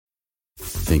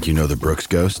Think you know the Brooks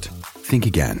Ghost? Think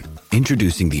again.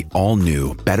 Introducing the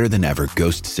all-new, better-than-ever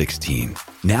Ghost 16.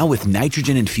 Now with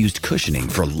nitrogen-infused cushioning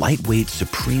for lightweight,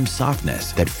 supreme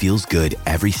softness that feels good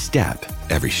every step,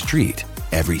 every street,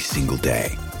 every single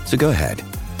day. So go ahead,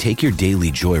 take your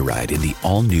daily joyride in the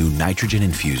all-new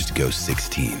nitrogen-infused Ghost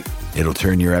 16. It'll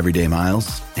turn your everyday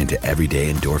miles into everyday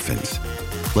endorphins.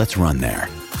 Let's run there.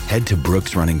 Head to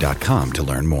brooksrunning.com to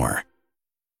learn more.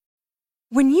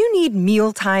 When you need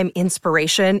mealtime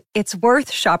inspiration, it's worth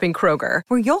shopping Kroger,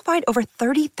 where you'll find over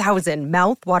 30,000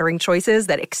 mouth-watering choices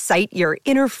that excite your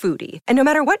inner foodie. And no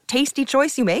matter what tasty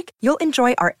choice you make, you'll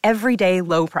enjoy our everyday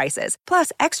low prices,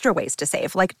 plus extra ways to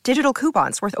save, like digital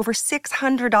coupons worth over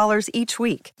 $600 each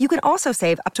week. You can also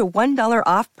save up to $1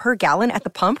 off per gallon at the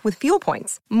pump with fuel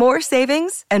points. More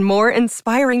savings and more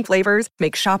inspiring flavors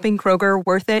make shopping Kroger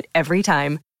worth it every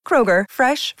time. Kroger,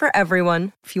 fresh for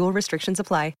everyone. Fuel restrictions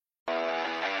apply.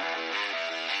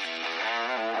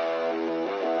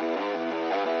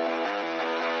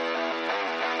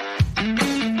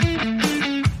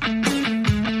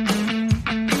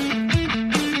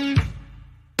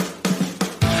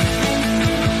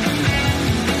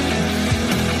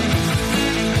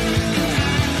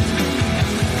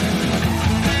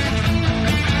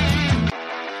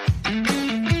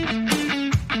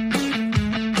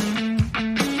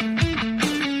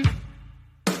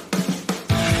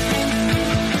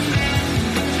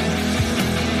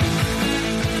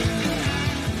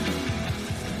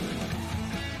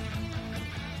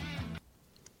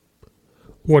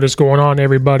 What is going on,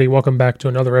 everybody? Welcome back to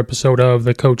another episode of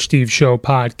the Coach Steve Show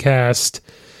podcast.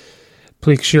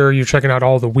 Please sure you're checking out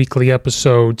all the weekly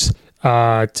episodes.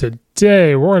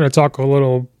 Today, we're going to talk a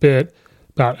little bit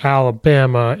about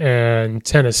Alabama and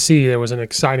Tennessee. There was an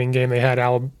exciting game they had.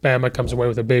 Alabama comes away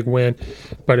with a big win,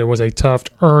 but it was a tough,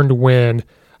 earned win.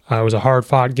 It was a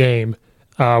hard-fought game.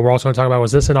 We're also going to talk about,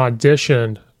 was this an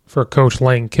audition for Coach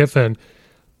Lane Kiffin?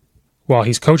 Well,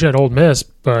 he's coaching at Ole Miss,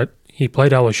 but he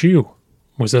played LSU.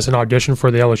 Was this an audition for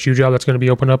the LSU job that's going to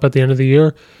be opened up at the end of the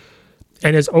year?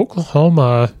 And is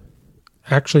Oklahoma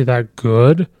actually that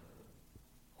good?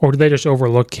 Or did they just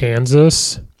overlook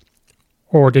Kansas?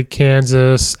 Or did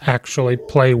Kansas actually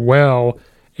play well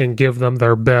and give them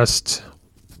their best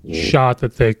shot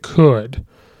that they could?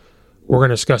 We're going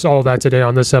to discuss all of that today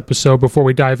on this episode. Before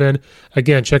we dive in,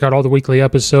 again, check out all the weekly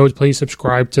episodes. Please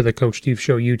subscribe to the Coach Steve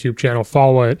Show YouTube channel.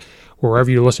 Follow it wherever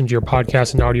you listen to your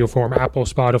podcast in audio form, Apple,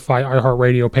 Spotify,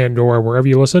 iHeartRadio, Pandora, wherever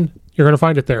you listen, you're going to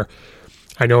find it there.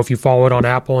 I know if you follow it on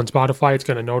Apple and Spotify, it's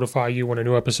going to notify you when a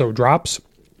new episode drops.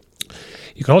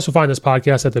 You can also find this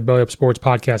podcast at the Belly Up Sports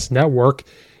Podcast Network.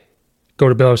 Go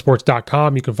to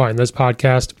bellyupsports.com. You can find this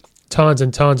podcast, tons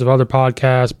and tons of other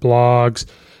podcasts, blogs,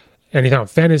 anything on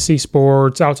fantasy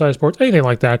sports, outside sports, anything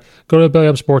like that. Go to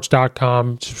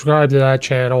bellyupsports.com, subscribe to that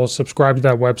channel, subscribe to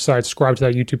that website, subscribe to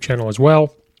that YouTube channel as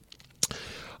well.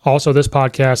 Also, this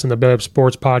podcast and the Belly Up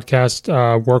Sports Podcast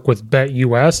work with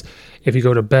BetUS. If you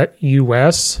go to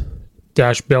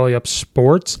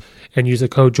BetUS-BellyUpSports and use the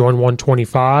code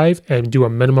JOIN125 and do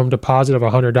a minimum deposit of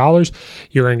 $100,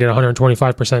 you're going to get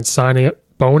 125% sign-up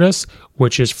bonus,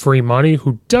 which is free money.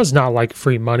 Who does not like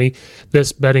free money?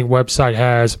 This betting website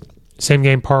has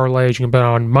same-game parlays. You can bet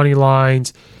on money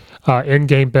lines,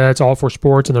 in-game bets, all for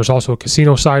sports, and there's also a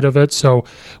casino side of it. So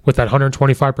with that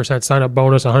 125% sign-up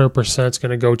bonus, 100% is going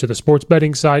to go to the sports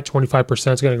betting side,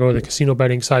 25% is going to go to the casino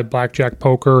betting side, blackjack,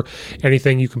 poker,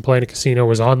 anything you can play in a casino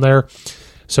is on there.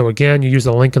 So again, you use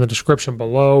the link in the description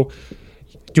below,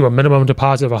 do a minimum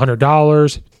deposit of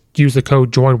 $100, use the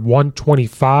code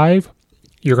JOIN125.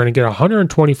 You're going to get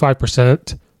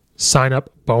 125% sign-up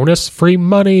bonus, free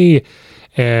money.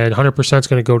 And 100% is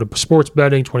going to go to sports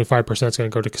betting, 25% is going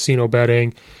to go to casino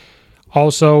betting.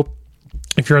 Also,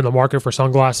 if you're in the market for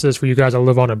sunglasses for you guys that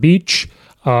live on a beach,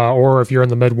 or if you're in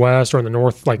the Midwest or in the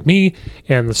North like me,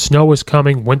 and the snow is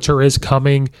coming, winter is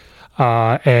coming,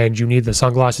 and you need the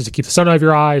sunglasses to keep the sun out of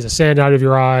your eyes, the sand out of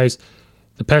your eyes,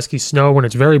 the pesky snow when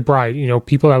it's very bright. You know,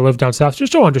 people that live down south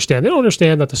just don't understand. They don't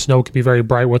understand that the snow can be very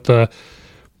bright with the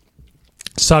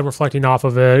sun reflecting off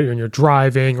of it, and you're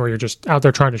driving or you're just out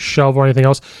there trying to shovel or anything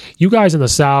else. You guys in the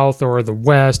South or the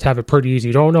West have it pretty easy.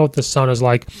 You don't know what the sun is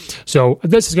like. So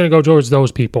this is going to go towards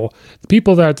those people. The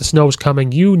people that the snow is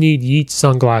coming, you need Yeats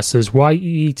sunglasses,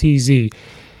 YEETZ.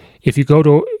 If you go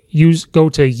to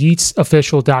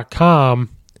yeatsofficial.com,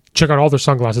 check out all their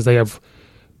sunglasses. They have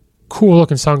cool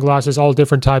looking sunglasses, all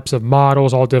different types of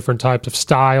models, all different types of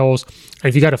styles. And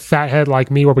if you got a fat head like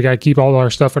me where we got to keep all our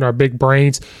stuff in our big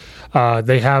brains,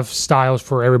 they have styles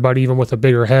for everybody, even with a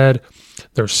bigger head.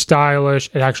 They're stylish.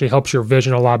 It actually helps your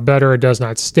vision a lot better. It does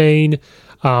not stain.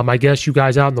 I guess you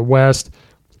guys out in the West,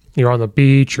 you're on the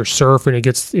beach, you're surfing, it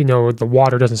gets, the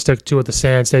water doesn't stick to it, the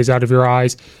sand stays out of your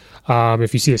eyes.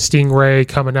 If you see a stingray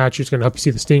coming at you, it's going to help you see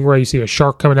the stingray. You see a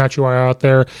shark coming at you while you're out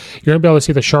there, you're going to be able to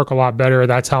see the shark a lot better.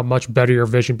 That's how much better your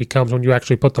vision becomes when you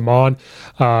actually put them on.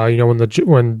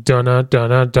 When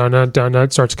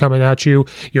dunna starts coming at you,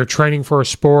 you're training for a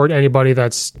sport. Anybody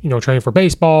that's, training for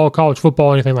baseball, college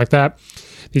football, anything like that.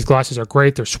 These glasses are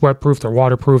great. They're sweat-proof. They're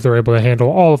waterproof. They're able to handle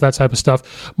all of that type of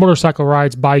stuff. Motorcycle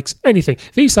rides, bikes, anything.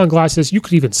 These sunglasses, you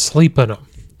could even sleep in them.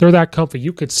 They're that comfy.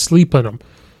 You could sleep in them.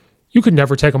 You could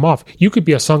never take them off. You could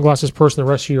be a sunglasses person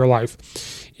the rest of your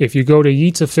life. If you go to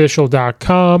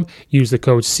yeatsofficial.com, use the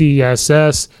code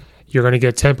CSS, you're going to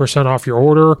get 10% off your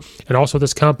order. And also,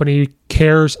 this company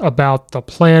cares about the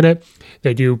planet.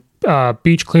 They do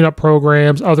beach cleanup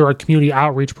programs, other community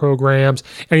outreach programs,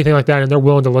 anything like that. And they're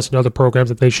willing to listen to other programs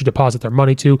that they should deposit their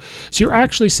money to. So you're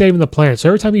actually saving the planet. So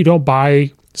every time you don't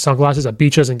buy sunglasses, a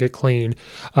beach doesn't get clean,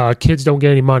 kids don't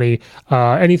get any money,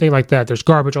 anything like that. There's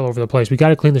garbage all over the place. We got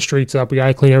to clean the streets up. We got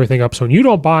to clean everything up. So when you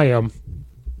don't buy them,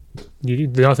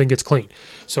 nothing gets clean.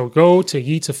 So go to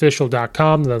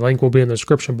yeatsofficial.com. The link will be in the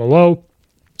description below.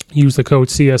 Use the code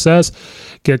CSS.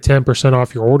 Get 10%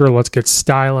 off your order. Let's get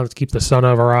styling. Let's keep the sun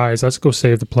out of our eyes. Let's go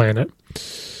save the planet.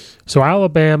 So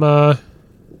Alabama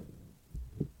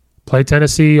played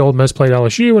Tennessee. Ole Miss played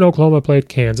LSU. And Oklahoma played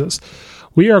Kansas.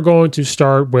 We are going to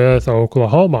start with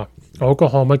Oklahoma.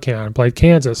 Oklahoma played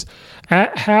Kansas.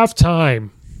 At halftime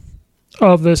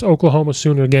of this Oklahoma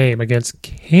Sooner game against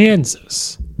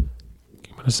Kansas,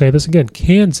 I'm going to say this again,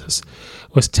 Kansas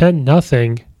was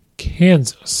 10-0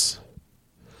 Kansas.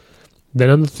 Then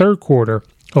in the third quarter,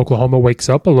 Oklahoma wakes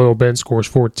up a little bit and scores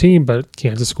 14, but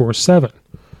Kansas scores 7.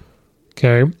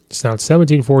 Okay, it's now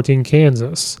 17-14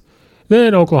 Kansas.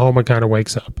 Then Oklahoma kind of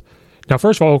wakes up. Now,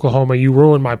 first of all, Oklahoma, you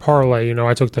ruined my parlay.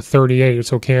 I took the 38.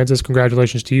 So, Kansas,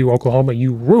 congratulations to you. Oklahoma,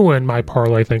 you ruined my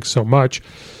parlay. Thanks so much.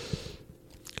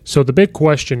 So, the big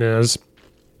question is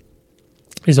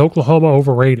Oklahoma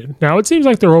overrated? Now, it seems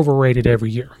like they're overrated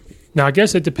every year. Now, I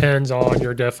guess it depends on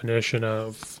your definition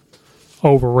of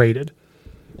overrated.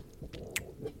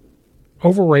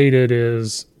 Overrated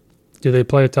is, do they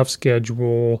play a tough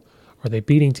schedule? Are they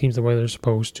beating teams the way they're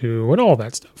supposed to? And all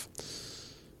that stuff.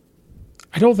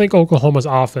 I don't think Oklahoma's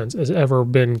offense has ever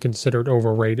been considered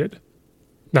overrated.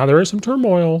 Now, there is some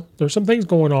turmoil. There's some things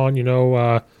going on. You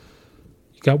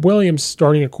got Williams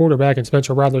starting at quarterback, and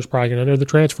Spencer Rattler's probably going to enter the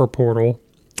transfer portal.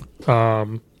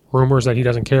 Rumors that he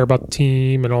doesn't care about the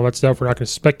team and all that stuff. We're not going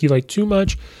to speculate too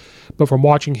much. But from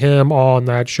watching him on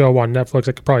that show on Netflix,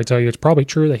 I could probably tell you it's probably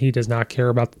true that he does not care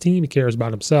about the team. He cares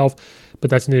about himself. But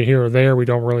that's neither here or there. We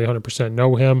don't really 100%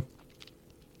 know him.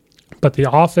 But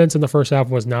the offense in the first half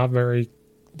was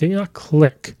did not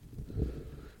click.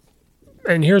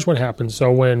 And here's what happens.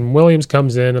 So when Williams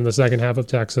comes in the second half of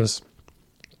Texas,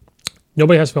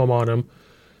 nobody has film on him.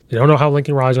 They don't know how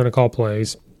Lincoln Riley's going to call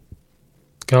plays.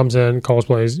 Comes in, calls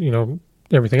plays,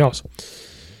 everything else.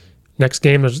 Next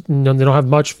game, they don't have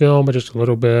much film, but just a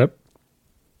little bit.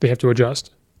 They have to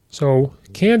adjust. So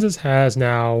Kansas has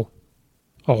now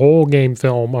a whole game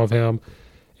film of him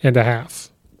and a half.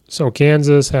 So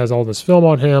Kansas has all this film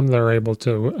on him. They're able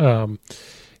to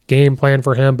game plan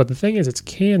for him. But the thing is, it's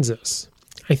Kansas.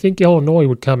 I think Illinois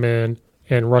would come in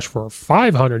and rush for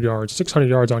 500 yards, 600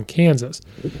 yards on Kansas.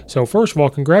 So first of all,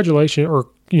 congratulations, or,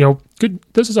 good.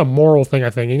 This is a moral thing, I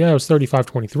think. It was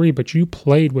 35-23, but you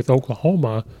played with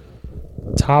Oklahoma,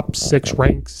 top 6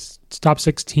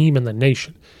 team in the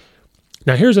nation.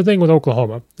 Now, here's the thing with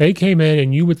Oklahoma. They came in,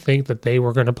 and you would think that they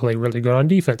were going to play really good on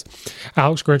defense.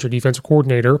 Alex Grinch, our defensive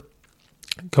coordinator,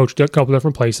 coached at a couple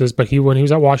different places, but when he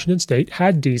was at Washington State,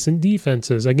 had decent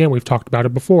defenses. Again, we've talked about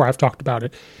it before. I've talked about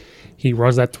it. He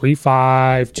runs that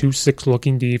 3-5, 2-6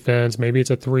 looking defense. Maybe it's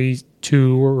a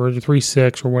 3-2 or a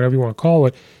 3-6 or whatever you want to call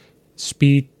it.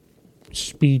 Speed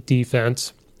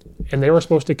defense. And they were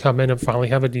supposed to come in and finally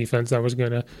have a defense that was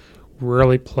going to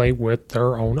really play with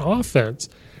their own offense.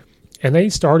 And they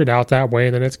started out that way,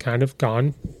 and then it's kind of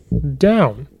gone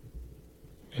down.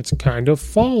 It's kind of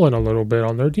fallen a little bit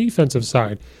on their defensive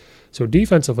side. So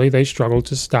defensively, they struggled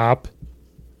to stop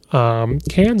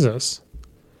Kansas.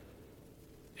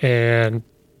 And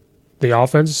the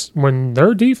offense, when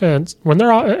their offense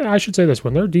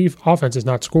is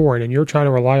not scoring and you're trying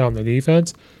to rely on the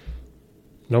defense,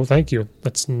 no thank you.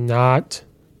 That's not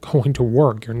going to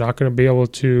work. You're not going to be able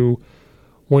to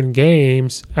win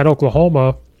games at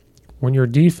Oklahoma when your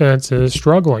defense is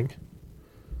struggling.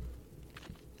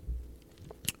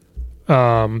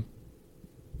 So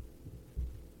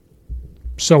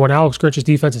when Alex Grinch's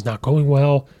defense is not going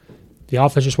well, the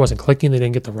offense just wasn't clicking. They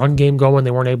didn't get the run game going.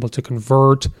 They weren't able to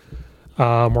convert.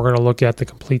 We're going to look at the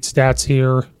complete stats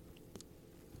here.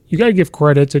 You got to give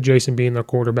credit to Jason Bean, the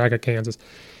quarterback at Kansas.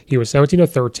 He was 17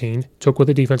 of 13, took what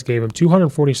the defense gave him,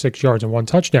 246 yards and 1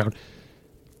 touchdown.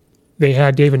 They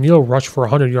had David Neal rush for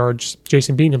 100 yards.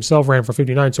 Jason Bean himself ran for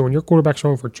 59. So when your quarterback's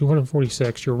throwing for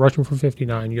 246, you're rushing for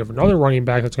 59. You have another running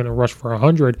back that's going to rush for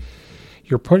 100.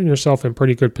 You're putting yourself in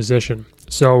pretty good position.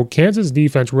 So Kansas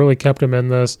defense really kept him in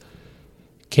this.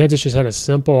 Kansas just had a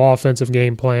simple offensive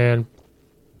game plan.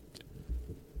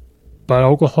 But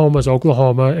Oklahoma's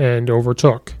Oklahoma and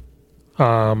overtook.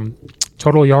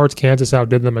 Total yards, Kansas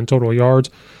outdid them in total yards,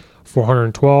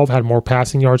 412. Had more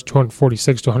passing yards,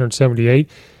 246 to 178.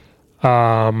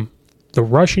 The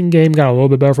rushing game got a little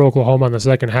bit better for Oklahoma in the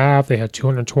second half. They had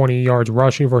 220 yards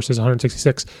rushing versus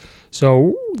 166.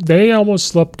 So they almost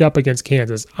slipped up against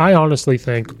Kansas. I honestly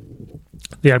think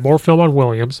they had more film on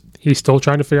Williams. He's still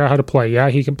trying to figure out how to play. Yeah,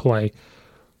 he can play.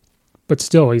 But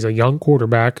still, he's a young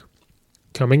quarterback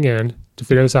coming in to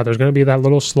figure this out. There's going to be that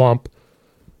little slump.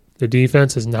 The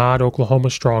defense is not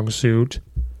Oklahoma's strong suit.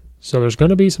 So there's going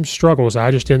to be some struggles.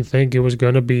 I just didn't think it was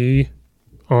going to be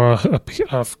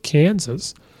of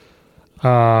Kansas.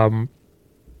 Williams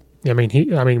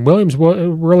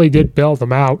really did bail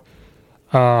them out.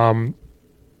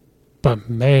 But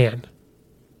man,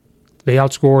 they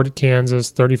outscored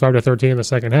Kansas 35-13 in the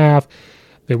second half.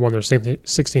 They won their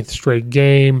 16th straight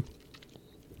game.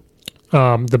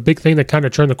 The big thing that kind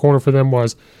of turned the corner for them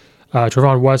was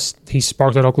Trevon West. He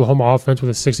sparked that Oklahoma offense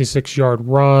with a 66-yard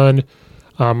run.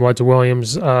 Led to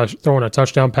Williams throwing a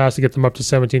touchdown pass to get them up to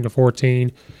 17-14.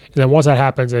 And then once that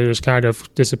happens, it just kind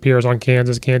of disappears on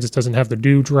Kansas. Kansas doesn't have the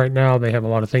dudes right now. They have a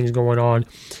lot of things going on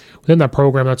within that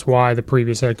program. That's why the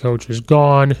previous head coach is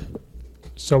gone.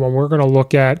 So when we're going to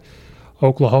look at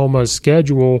Oklahoma's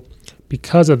schedule,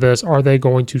 because of this, are they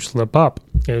going to slip up?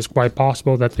 It is quite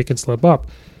possible that they can slip up.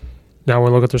 Now,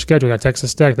 when we look at their schedule, you got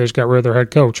Texas Tech. They just got rid of their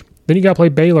head coach. Then you got to play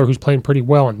Baylor, who's playing pretty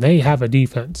well, and they have a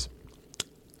defense.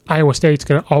 Iowa State's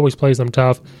going to always plays them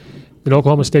tough. And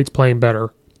Oklahoma State's playing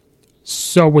better.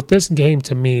 So with this game,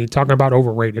 to me, talking about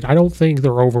overrated, I don't think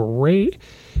they're overrated.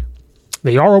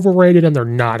 They are overrated and they're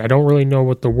not. I don't really know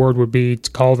what the word would be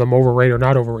to call them overrated or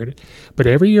not overrated. But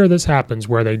every year this happens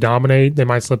where they dominate, they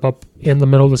might slip up in the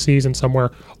middle of the season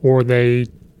somewhere, or they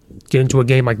get into a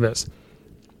game like this.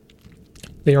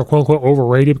 They are quote-unquote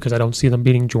overrated because I don't see them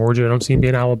beating Georgia. I don't see them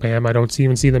beating Alabama. I don't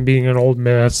even see them beating an Ole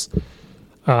Miss.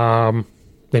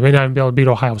 They may not even be able to beat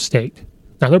Ohio State.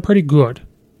 Now, they're pretty good.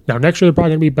 Now, next year, they're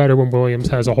probably going to be better when Williams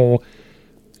has a whole,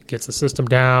 gets the system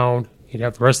down. He'd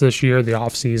have the rest of this year, the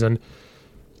offseason.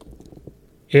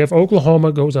 If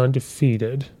Oklahoma goes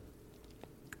undefeated,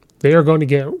 they are going to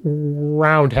get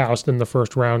roundhoused in the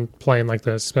first round playing like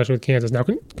this, especially with Kansas. Now,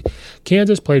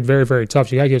 Kansas played very, very tough,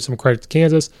 so you got to give some credit to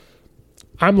Kansas.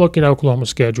 I'm looking at Oklahoma's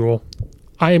schedule.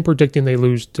 I am predicting they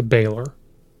lose to Baylor.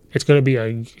 It's going to be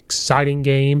an exciting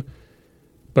game,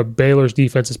 but Baylor's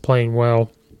defense is playing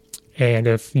well. And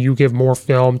if you give more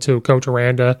film to Coach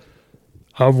Aranda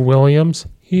of Williams,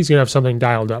 he's going to have something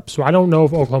dialed up. So I don't know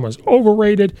if Oklahoma's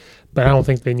overrated, but I don't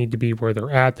think they need to be where they're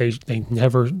at. They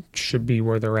never should be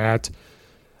where they're at.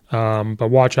 But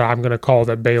watch out. I'm going to call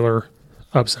that Baylor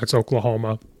upsets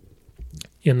Oklahoma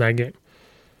in that game.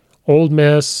 Ole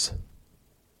Miss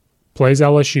plays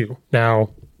LSU. Now,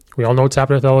 we all know what's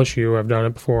happened with LSU. I've done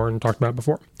it before and talked about it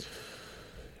before.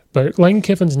 But Lane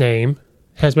Kiffin's name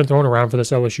has been thrown around for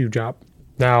this LSU job.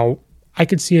 Now, I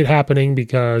could see it happening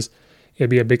because it'd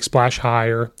be a big splash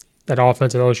hire. That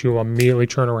offense at LSU will immediately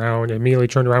turn around. Immediately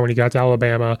turned around when he got to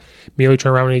Alabama. Immediately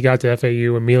turned around when he got to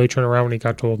FAU. Immediately turned around when he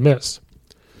got to Ole Miss.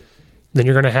 Then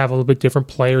you're going to have a little bit different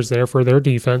players there for their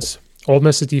defense. Ole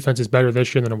Miss's defense is better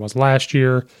this year than it was last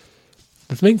year.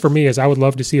 The thing for me is I would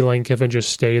love to see Lane Kiffin just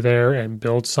stay there and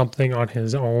build something on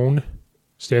his own.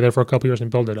 Stay there for a couple years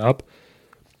and build it up.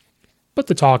 But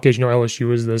the talk is,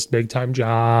 LSU is this big-time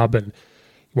job, and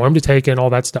you want him to take in all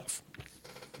that stuff.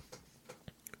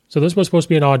 So this was supposed to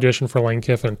be an audition for Lane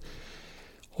Kiffin.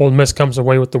 Ole Miss comes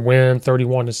away with the win,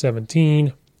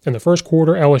 31-17. In the first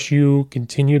quarter, LSU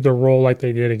continued the roll like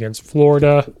they did against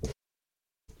Florida.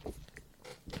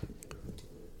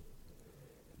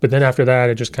 But then after that,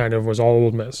 it just kind of was all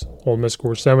Ole Miss. Ole Miss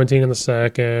scored 17 in the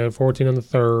second, 14 in the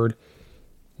third.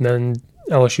 And then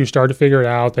LSU started to figure it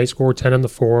out. They scored 10 in the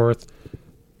fourth.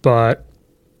 But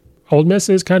Ole Miss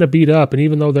is kind of beat up. And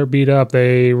even though they're beat up,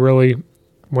 they really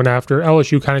went after.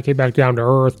 LSU kind of came back down to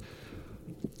earth.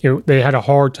 They had a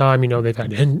hard time.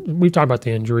 We've talked about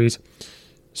the injuries.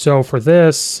 So for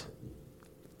this,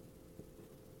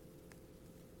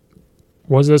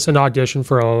 was this an audition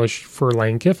for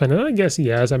Lane Kiffin? And I guess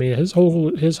yes. I mean, his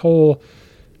whole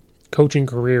coaching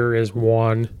career is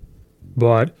one.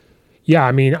 But yeah,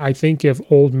 I mean, I think if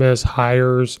Ole Miss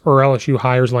hires or LSU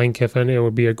hires Lane Kiffin, it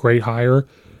would be a great hire.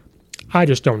 I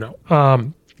just don't know.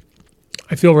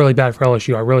 I feel really bad for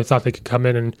LSU. I really thought they could come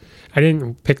in, and I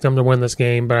didn't pick them to win this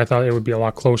game, but I thought it would be a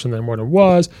lot closer than what it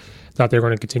was. I thought they were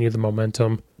going to continue the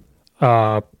momentum.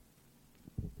 But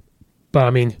I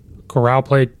mean, Corral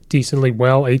played decently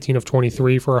well, 18 of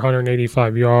 23 for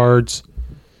 185 yards.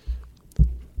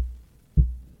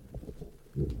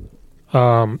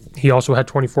 He also had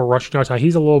 24 rushing yards. Now,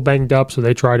 he's a little banged up, so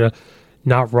they try to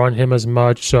not run him as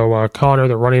much. So Connor,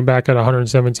 the running back, had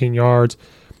 117 yards.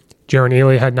 Jaron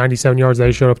Ely had 97 yards.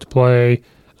 They showed up to play.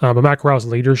 But Matt Corral's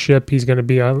leadership, he's going to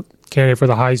be a candidate for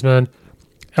the Heisman.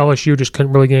 LSU just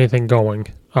couldn't really get anything going.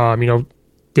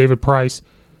 David Price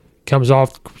comes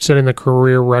off setting the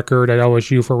career record at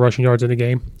LSU for rushing yards in a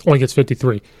game. Only gets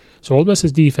 53. So Ole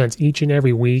Miss's defense each and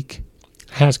every week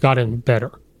has gotten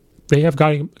better. They have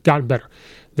gotten better.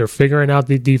 They're figuring out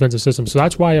the defensive system. So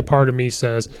that's why a part of me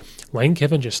says, Lane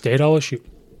Kiffin, just stay at LSU.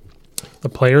 The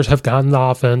players have gotten the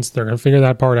offense. They're going to figure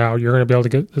that part out. You're going to be able to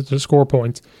get to score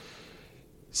points.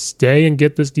 Stay and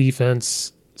get this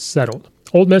defense settled.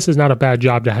 Ole Miss is not a bad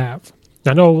job to have.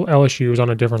 I know LSU is on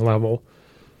a different level,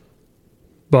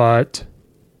 but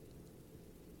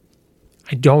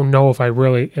I don't know if I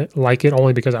really like it,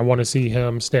 only because I want to see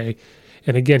him stay.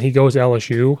 And again, he goes to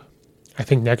LSU. I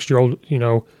think next year,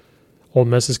 Ole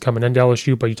Miss is coming into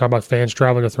LSU, but you talk about fans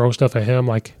traveling to throw stuff at him,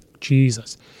 like,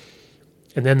 Jesus.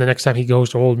 And then the next time he goes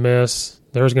to Ole Miss,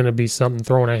 there's going to be something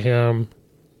thrown at him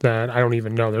that I don't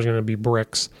even know. There's going to be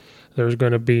bricks. There's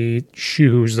going to be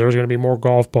shoes. There's going to be more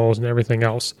golf balls and everything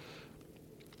else.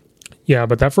 Yeah,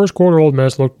 but that first quarter, Ole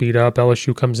Miss looked beat up.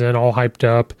 LSU comes in all hyped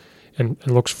up and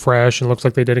looks fresh and looks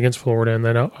like they did against Florida. And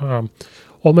then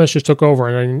Ole Miss just took over.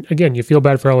 And again, you feel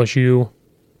bad for LSU.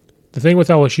 The thing with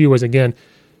LSU is, again,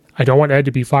 I don't want Ed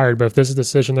to be fired, but if this is the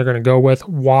decision they're going to go with,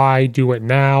 why do it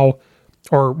now?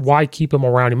 Or why keep him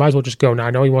around? He might as well just go now.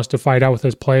 I know he wants to fight out with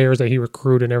his players that he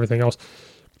recruited and everything else,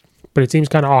 but it seems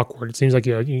kind of awkward. It seems like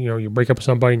you break up with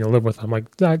somebody and you live with them,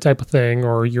 like that type of thing,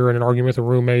 or you're in an argument with a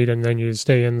roommate and then you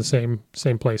stay in the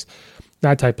same place,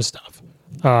 that type of stuff.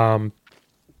 But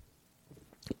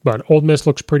Ole Miss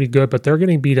looks pretty good, but they're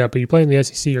getting beat up. If you play in the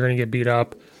SEC, you're going to get beat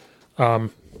up.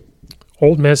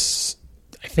 Ole Miss,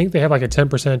 I think they have like a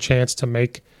 10% chance to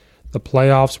make the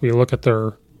playoffs. We look at they're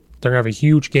going to have a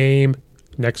huge game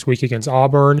next week against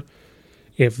Auburn.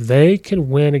 If they can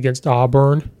win against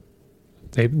Auburn,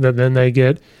 then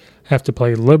they have to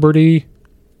play Liberty,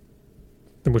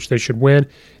 which they should win.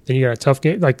 Then you got a tough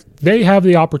game. Like, they have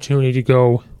the opportunity to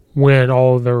go win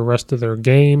all of the rest of their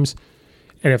games.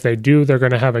 And if they do, they're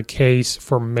going to have a case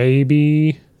for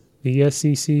maybe the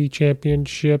SEC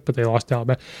championship, but they lost to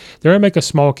Alabama. They're going to make a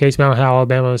small case about how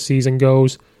Alabama's season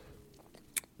goes,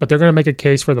 but they're going to make a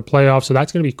case for the playoffs, so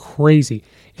that's going to be crazy.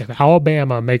 If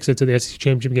Alabama makes it to the SEC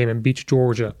championship game and beats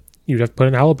Georgia, you'd have to put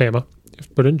in Alabama, you have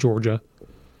to put in Georgia.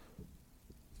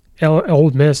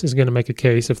 Ole Miss is going to make a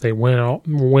case if they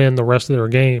win the rest of their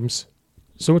games.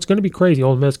 So it's going to be crazy.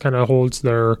 Ole Miss kind of holds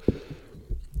their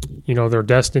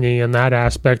destiny in that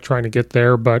aspect, trying to get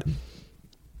there. But,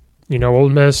 Ole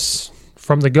Miss,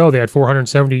 from the go, they had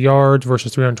 470 yards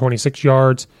versus 326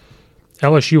 yards.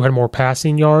 LSU had more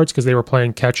passing yards because they were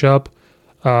playing catch-up.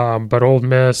 But Ole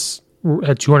Miss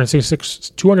had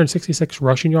 266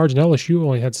 rushing yards, and LSU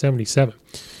only had 77.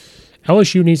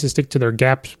 LSU needs to stick to their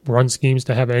gap run schemes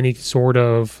to have any sort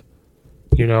of,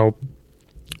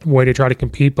 way to try to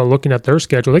compete. But looking at their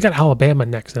schedule, they got Alabama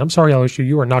next. And I'm sorry, LSU,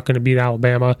 you are not going to beat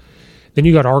Alabama. Then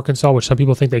you got Arkansas, which some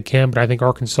people think they can, but I think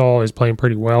Arkansas is playing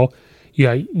pretty well. You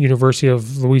got University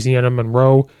of Louisiana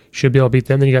Monroe, should be able to beat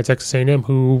them. Then you got Texas A&M,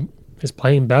 who is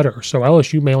playing better. So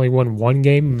LSU may only win one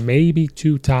game, maybe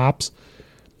two tops.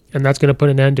 And that's going to put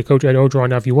an end to Coach Ed Orgeron.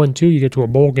 Now, if you win two, you get to a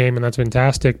bowl game, and that's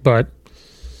fantastic. But,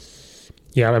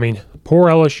 yeah, I mean, poor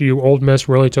LSU. Ole Miss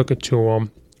really took it to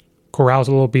them. Corral's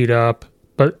a little beat up,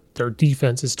 but their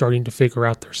defense is starting to figure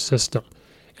out their system.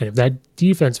 And if that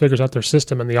defense figures out their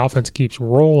system and the offense keeps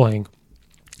rolling,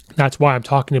 that's why I'm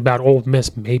talking about Ole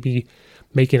Miss maybe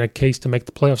making a case to make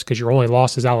the playoffs, because your only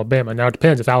loss is Alabama. Now, it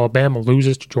depends. If Alabama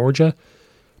loses to Georgia,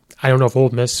 I don't know if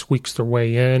Ole Miss squeaks their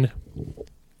way in.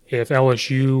 If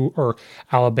LSU or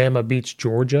Alabama beats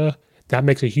Georgia, that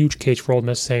makes a huge case for Ole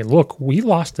Miss, saying, look, we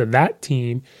lost to that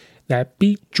team that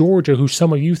beat Georgia, who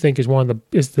some of you think is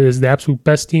is the absolute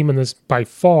best team in this by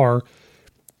far.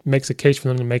 Makes a case for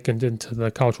them to make it into the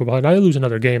college football. And I lose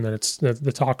another game, then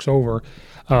the talk's over.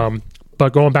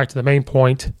 But going back to the main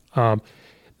point,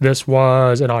 this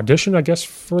was an audition, I guess,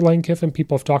 for Lane Kiffin.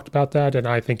 People have talked about that, and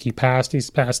I think he passed.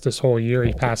 He's passed this whole year.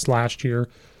 He passed last year.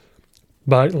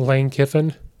 But Lane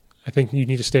Kiffin, I think you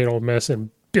need to stay at Ole Miss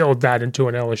and build that into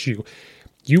an LSU.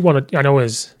 You want to, I know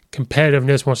his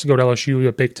competitiveness wants to go to LSU,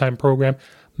 a big-time program.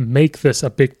 Make this a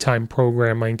big-time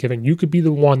program, Lane Kiffin. You could be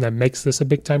the one that makes this a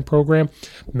big-time program.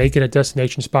 Make it a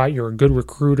destination spot. You're a good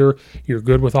recruiter. You're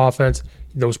good with offense.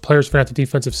 Those players figure out the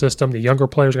defensive system. The younger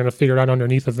players are going to figure it out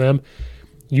underneath of them.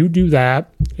 You do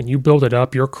that, and you build it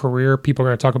up. Your career, people are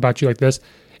going to talk about you like this.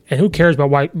 And who cares about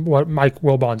what Mike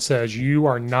Wilbon says? You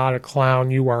are not a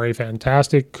clown. You are a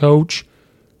fantastic coach.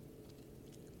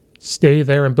 Stay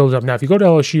there and build it up. Now, if you go to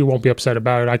LSU, you won't be upset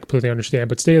about it. I completely understand.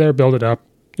 But stay there, build it up.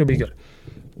 It'll be good.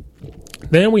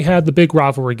 Then we had the big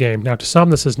rivalry game. Now, to some,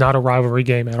 this is not a rivalry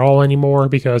game at all anymore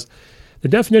because the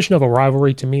definition of a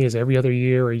rivalry to me is every other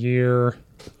year, a year.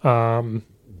 And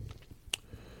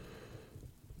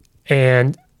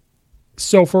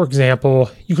so, for example,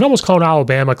 you can almost call an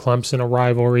Alabama-Clemson a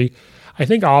rivalry. I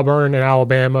think Auburn and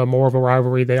Alabama more of a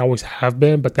rivalry. They always have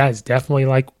been, but that is definitely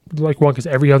like one because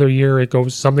every other year it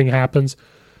goes, something happens.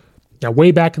 Now,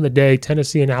 way back in the day,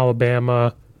 Tennessee and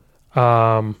Alabama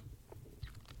were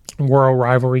a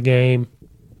rivalry game.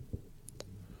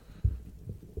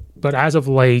 But as of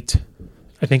late,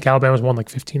 I think Alabama's won like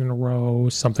 15 in a row,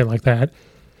 something like that.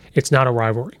 It's not a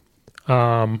rivalry.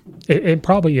 It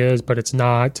probably is, but it's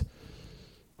not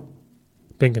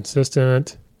been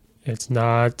consistent. It's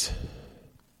not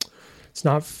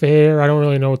fair. I don't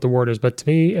really know what the word is, but to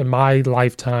me, in my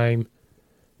lifetime,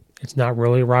 it's not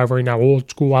really a rivalry. Now, old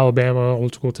school Alabama,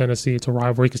 old school Tennessee, it's a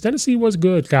rivalry because Tennessee was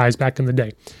good, guys, back in the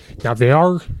day. Now, they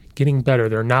are getting better.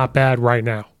 They're not bad right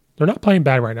now. They're not playing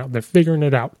bad right now. They're figuring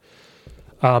it out.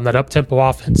 That up-tempo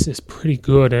offense is pretty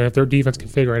good, and if their defense can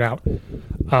figure it out.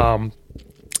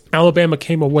 Alabama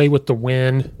came away with the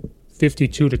win,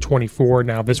 52-24.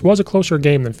 Now, this was a closer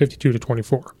game than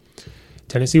 52-24.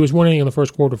 Tennessee was winning in the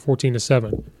first quarter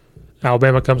 14-7.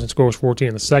 Alabama comes and scores 14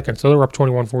 in the second, so they're up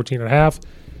 21-14 at half.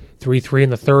 3-3 in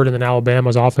the third, and then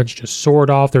Alabama's offense just soared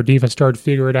off. Their defense started to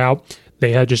figure it out.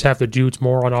 They had just half the dudes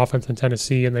more on offense than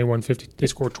Tennessee, and they won 50. They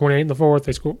scored 28 in the fourth.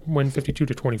 They win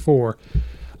 52-24.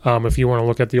 If you want to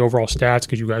look at the overall stats,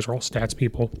 because you guys are all stats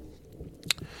people.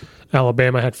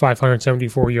 Alabama had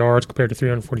 574 yards compared to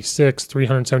 346,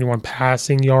 371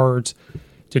 passing yards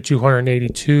to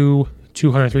 282,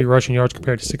 203 rushing yards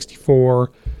compared to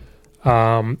 64.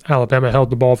 Alabama held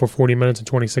the ball for 40 minutes and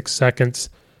 26 seconds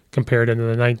compared to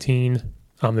the 19.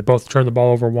 They both turned the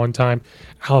ball over one time.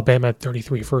 Alabama had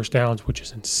 33 first downs, which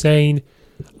is insane.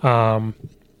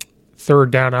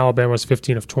 Third down, Alabama was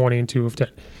 15 of 20 and 2 of 10.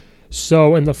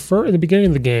 So in the beginning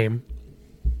of the game,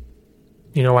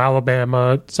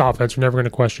 Alabama's offense, we're never going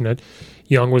to question it.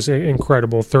 Young was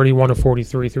incredible, 31 of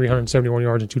 43, 371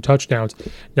 yards and 2 touchdowns.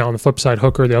 Now on the flip side,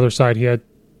 Hooker, the other side, he had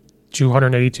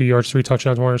 282 yards, 3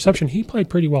 touchdowns, 1 interception. He played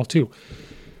pretty well too.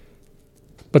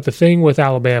 But the thing with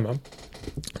Alabama,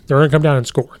 they're going to come down and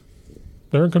score.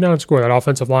 They're going to come down and score. That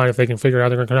offensive line, if they can figure it out,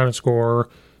 they're going to come down and score.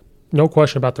 No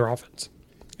question about their offense.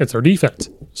 It's their defense.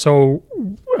 So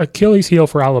Achilles heel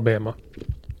for Alabama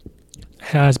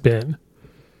has been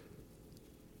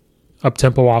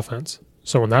up-tempo offense.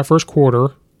 So in that first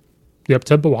quarter, the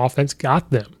up-tempo offense got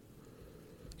them.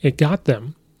 It got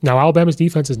them. Now Alabama's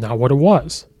defense is not what it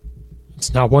was.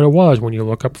 It's not what it was when you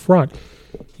look up front.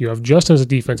 You have Justin as a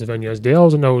defensive end. You have Dale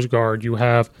as a nose guard. You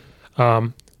have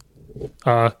Vidrian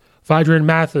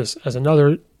Mathis as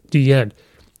another D end.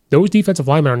 Those defensive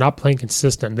linemen are not playing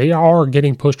consistent. They are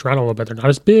getting pushed around a little bit. They're not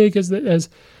as big as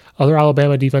other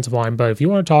Alabama defensive line. But if you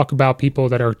want to talk about people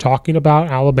that are talking about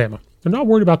Alabama, they're not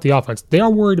worried about the offense. They are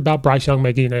worried about Bryce Young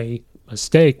making a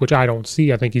mistake, which I don't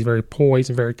see. I think he's very poised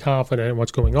and very confident in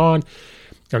what's going on.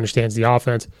 Understands the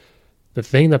offense. The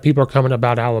thing that people are coming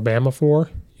about Alabama for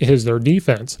is their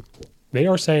defense. They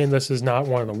are saying this is not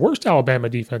one of the worst Alabama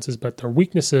defenses, but their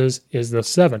weaknesses is the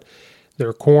 7.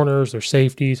 Their corners, their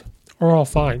safeties are all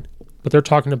fine. But they're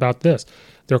talking about this.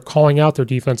 They're calling out their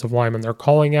defensive linemen. They're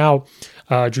calling out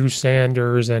Drew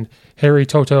Sanders and Harry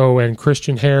Toto and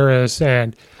Christian Harris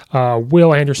and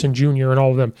Will Anderson Jr. and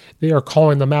all of them. They are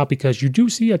calling them out because you do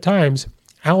see at times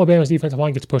Alabama's defensive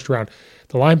line gets pushed around.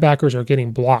 The linebackers are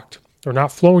getting blocked. They're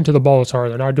not flowing to the ball as hard.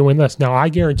 They're not doing this. Now, I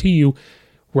guarantee you,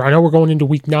 I know we're going into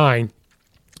week 9,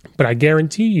 but I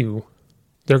guarantee you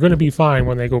they're going to be fine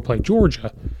when they go play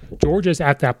Georgia. Georgia's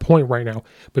at that point right now.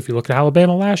 But if you look at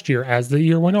Alabama last year, as the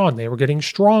year went on, they were getting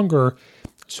stronger.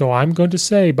 So I'm going to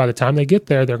say by the time they get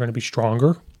there, they're going to be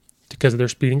stronger because of their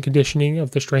speed and conditioning,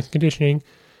 of the strength and conditioning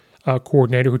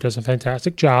coordinator who does a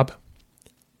fantastic job.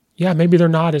 Yeah, maybe they're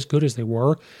not as good as they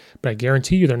were, but I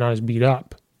guarantee you they're not as beat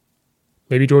up.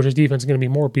 Maybe Georgia's defense is going to be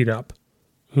more beat up.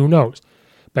 Who knows?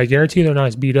 But I guarantee they're not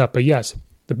as beat up. But yes,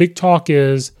 the big talk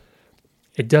is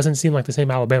It doesn't seem like the same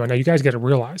Alabama. Now, you guys got to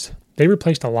realize they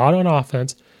replaced a lot on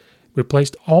offense,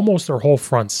 replaced almost their whole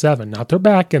front seven. Not their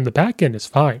back end. The back end is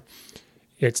fine.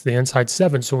 It's the inside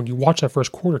seven. So when you watch that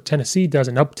first quarter, Tennessee does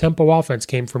an up-tempo offense,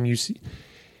 came from UCF.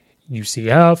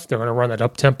 They're going to run that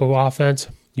up-tempo offense.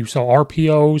 You saw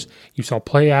RPOs. You saw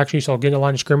play action. You saw getting the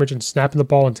line of scrimmage and snapping the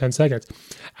ball in 10 seconds.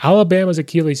 Alabama's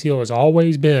Achilles heel has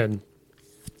always been,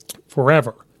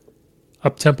 forever,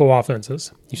 up-tempo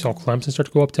offenses. You saw Clemson start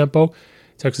to go up-tempo.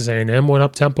 Texas A&M went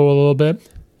up-tempo a little bit.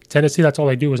 Tennessee, that's all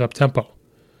they do is up-tempo.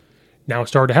 Now, what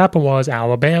started to happen was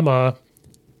Alabama,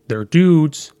 their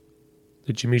dudes,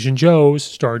 the Jimmys and Joes,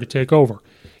 started to take over.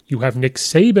 You have Nick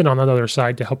Saban on the other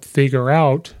side to help figure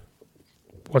out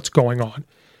what's going on.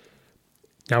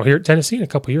 Now, here at Tennessee in a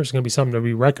couple of years is going to be something to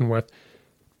be reckoned with.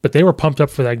 But they were pumped up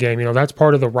for that game. You know, that's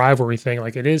part of the rivalry thing.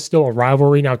 Like, it is still a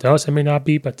rivalry. Now, to us, it may not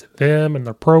be, but to them and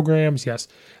their programs, yes.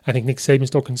 I think Nick Saban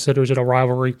still considers it a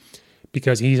rivalry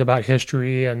because he's about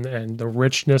history and the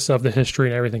richness of the history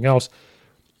and everything else.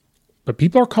 But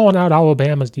people are calling out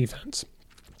Alabama's defense.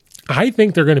 I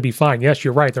think they're going to be fine. Yes,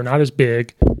 you're right. They're not as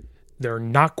big. They're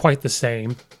not quite the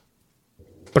same.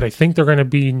 But I think they're going to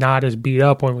be not as beat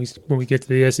up when we get to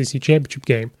the SEC championship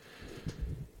game.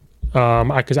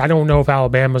 Because I don't know if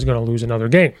Alabama's going to lose another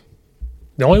game.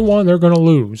 The only one they're going to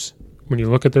lose, when you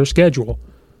look at their schedule,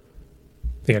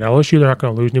 they got LSU, they're not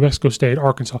going to lose, New Mexico State,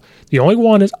 Arkansas. The only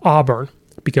one is Auburn,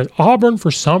 because Auburn,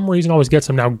 for some reason, always gets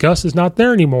them. Now, Gus is not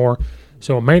there anymore,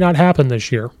 so it may not happen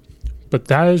this year. But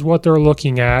that is what they're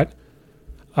looking at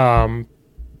when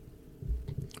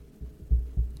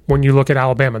you look at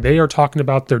Alabama. They are talking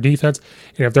about their defense,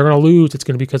 and if they're going to lose, it's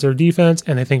going to be because of their defense,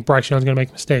 and they think Bryce Young's going to make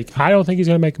a mistake. I don't think he's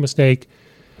going to make a mistake,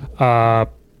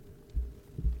 but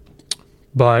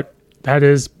that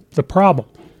is the problem.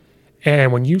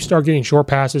 And when you start getting short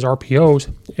passes,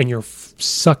 RPOs, and you're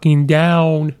sucking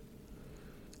down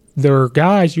their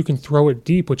guys, you can throw it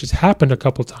deep, which has happened a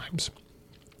couple times,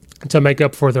 to make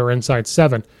up for their inside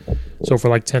seven. So for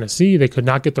like Tennessee, they could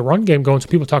not get the run game going. So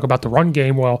people talk about the run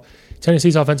game. Well,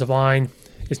 Tennessee's offensive line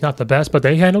is not the best, but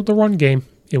they handled the run game.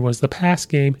 It was the pass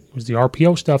game. It was the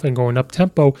RPO stuff and going up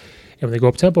tempo. And when they go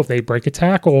up tempo, if they break a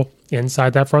tackle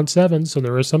inside that front seven, so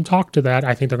there is some talk to that,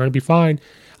 I think they're going to be fine.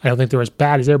 I don't think they're as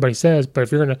bad as everybody says, but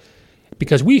if you're going to,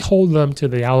 because we hold them to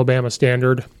the Alabama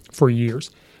standard for years.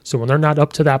 So when they're not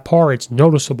up to that par, it's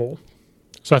noticeable.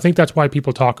 So I think that's why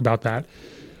people talk about that.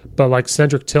 But like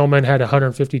Cedric Tillman had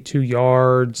 152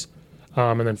 yards,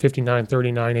 and then 59,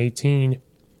 39, 18.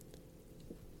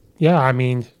 Yeah, I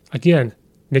mean, again,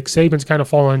 Nick Saban's kind of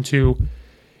fallen into,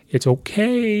 it's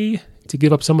okay to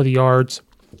give up some of the yards,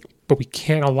 but we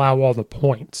can't allow all the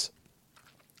points.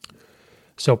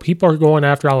 So people are going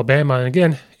after Alabama, and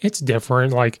again, it's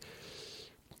different. Like,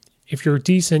 if you're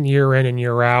decent year in and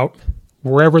year out,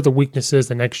 wherever the weakness is,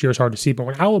 the next year is hard to see. But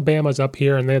when Alabama's up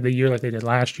here and they have the year like they did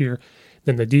last year,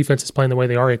 then the defense is playing the way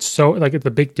they are. It's so, like, it's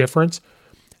a big difference.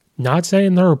 Not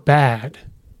saying they're bad.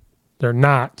 They're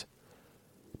not.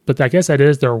 But I guess that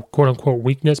is their quote-unquote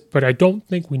weakness. But I don't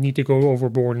think we need to go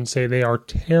overboard and say they are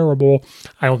terrible.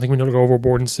 I don't think we need to go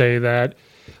overboard and say that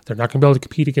they're not going to be able to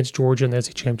compete against Georgia in the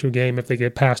SEC championship game if they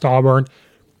get past Auburn.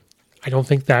 I don't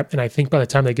think that. And I think by the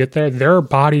time they get there, their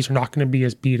bodies are not going to be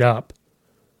as beat up.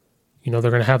 You know,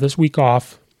 they're going to have this week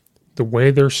off. The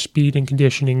way their speed and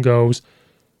conditioning goes,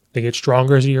 they get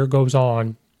stronger as the year goes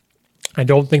on. I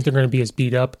don't think they're going to be as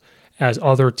beat up as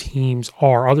other teams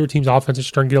are. Other teams' offenses are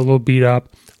starting to get a little beat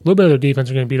up. A little bit of their defense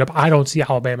are going to beat up. I don't see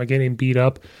Alabama getting beat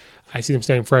up. I see them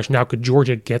staying fresh. Now, could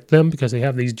Georgia get them because they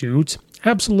have these dudes?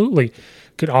 Absolutely.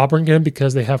 Could Auburn get them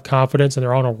because they have confidence and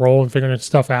they're on a roll and figuring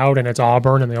stuff out and it's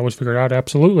Auburn and they always figure it out?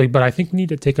 Absolutely. But I think we need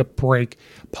to take a break,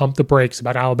 pump the brakes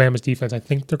about Alabama's defense. I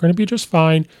think they're going to be just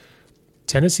fine.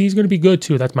 Tennessee's going to be good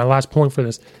too. That's my last point for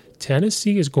this.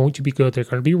 Tennessee is going to be good. They're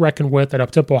going to be reckoned with. That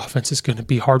up-tempo offense is going to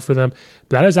be hard for them.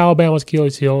 But that is Alabama's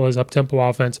Achilles heel, is up-tempo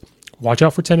offense. Watch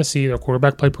out for Tennessee. Their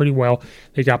quarterback played pretty well.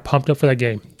 They got pumped up for that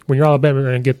game. When you're Alabama,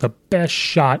 you're going to get the best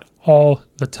shot all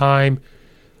the time.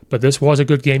 But this was a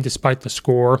good game despite the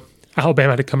score.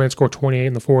 Alabama had to come in and score 28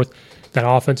 in the fourth. That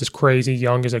offense is crazy.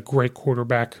 Young is a great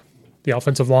quarterback. The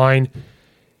offensive line,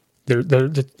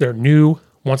 they're new.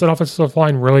 Once that offensive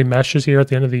line really meshes here at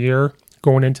the end of the year,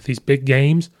 going into these big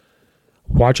games,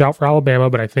 watch out for Alabama,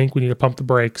 but I think we need to pump the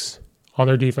brakes on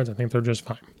their defense. I think they're just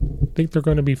fine. I think they're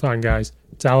going to be fine, guys.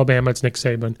 It's Alabama. It's Nick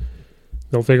Saban.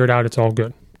 They'll figure it out. It's all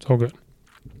good. It's all good.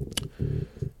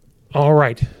 All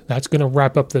right. That's going to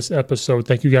wrap up this episode.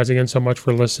 Thank you guys again so much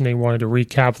for listening. Wanted to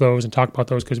recap those and talk about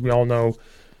those because we all know,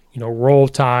 Roll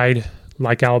Tide,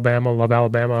 like Alabama, love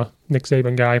Alabama, Nick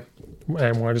Saban guy,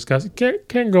 and want to discuss.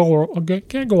 Can't go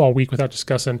all week without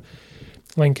discussing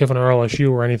Lane Kiffin or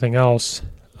LSU or anything else.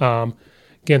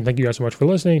 Again, thank you guys so much for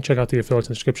listening. Check out the affiliates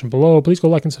in the description below. Please go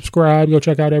like and subscribe. Go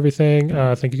check out everything.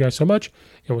 Thank you guys so much.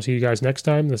 And we'll see you guys next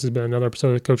time. This has been another episode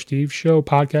of the Coach Steve Show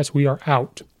podcast. We are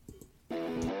out.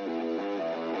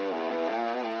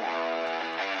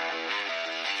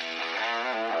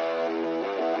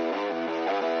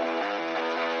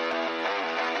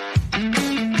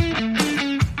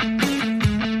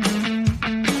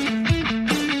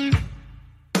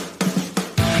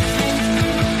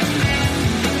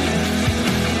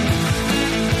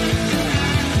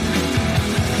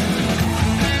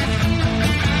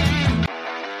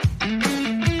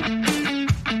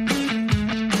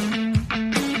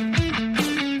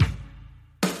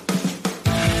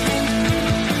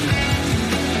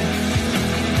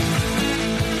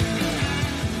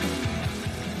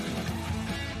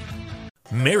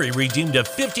 Mary redeemed a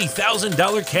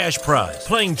 $50,000 cash prize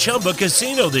playing Chumba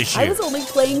Casino this year. I was only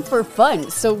playing for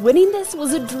fun, so winning this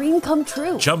was a dream come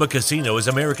true. Chumba Casino is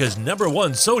America's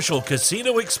 #1 social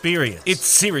casino experience. It's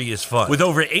serious fun. With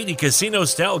over 80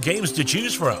 casino-style games to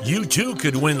choose from, you too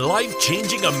could win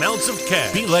life-changing amounts of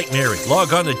cash. Be like Mary.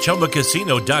 Log on to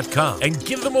ChumbaCasino.com and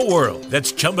give them a whirl.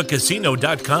 That's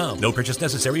ChumbaCasino.com. No purchase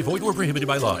necessary. Void or prohibited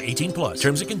by law. 18+.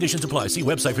 Terms and conditions apply. See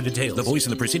website for details. The voice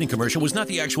in the preceding commercial was not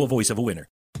the actual voice of a winner.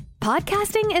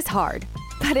 Podcasting is hard,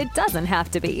 but it doesn't have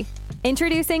to be.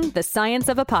 Introducing The Science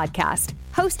of a Podcast,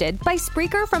 hosted by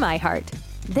Spreaker from iHeart.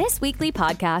 This weekly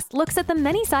podcast looks at the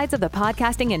many sides of the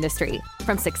podcasting industry,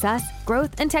 from success,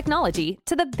 growth, and technology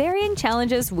to the varying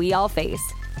challenges we all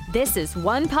face. This is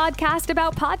one podcast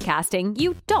about podcasting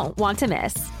you don't want to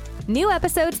miss. New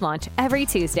episodes launch every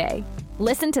Tuesday.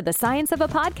 Listen to The Science of a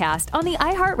Podcast on the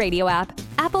iHeartRadio app,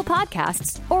 Apple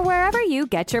Podcasts, or wherever you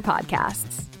get your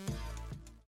podcasts.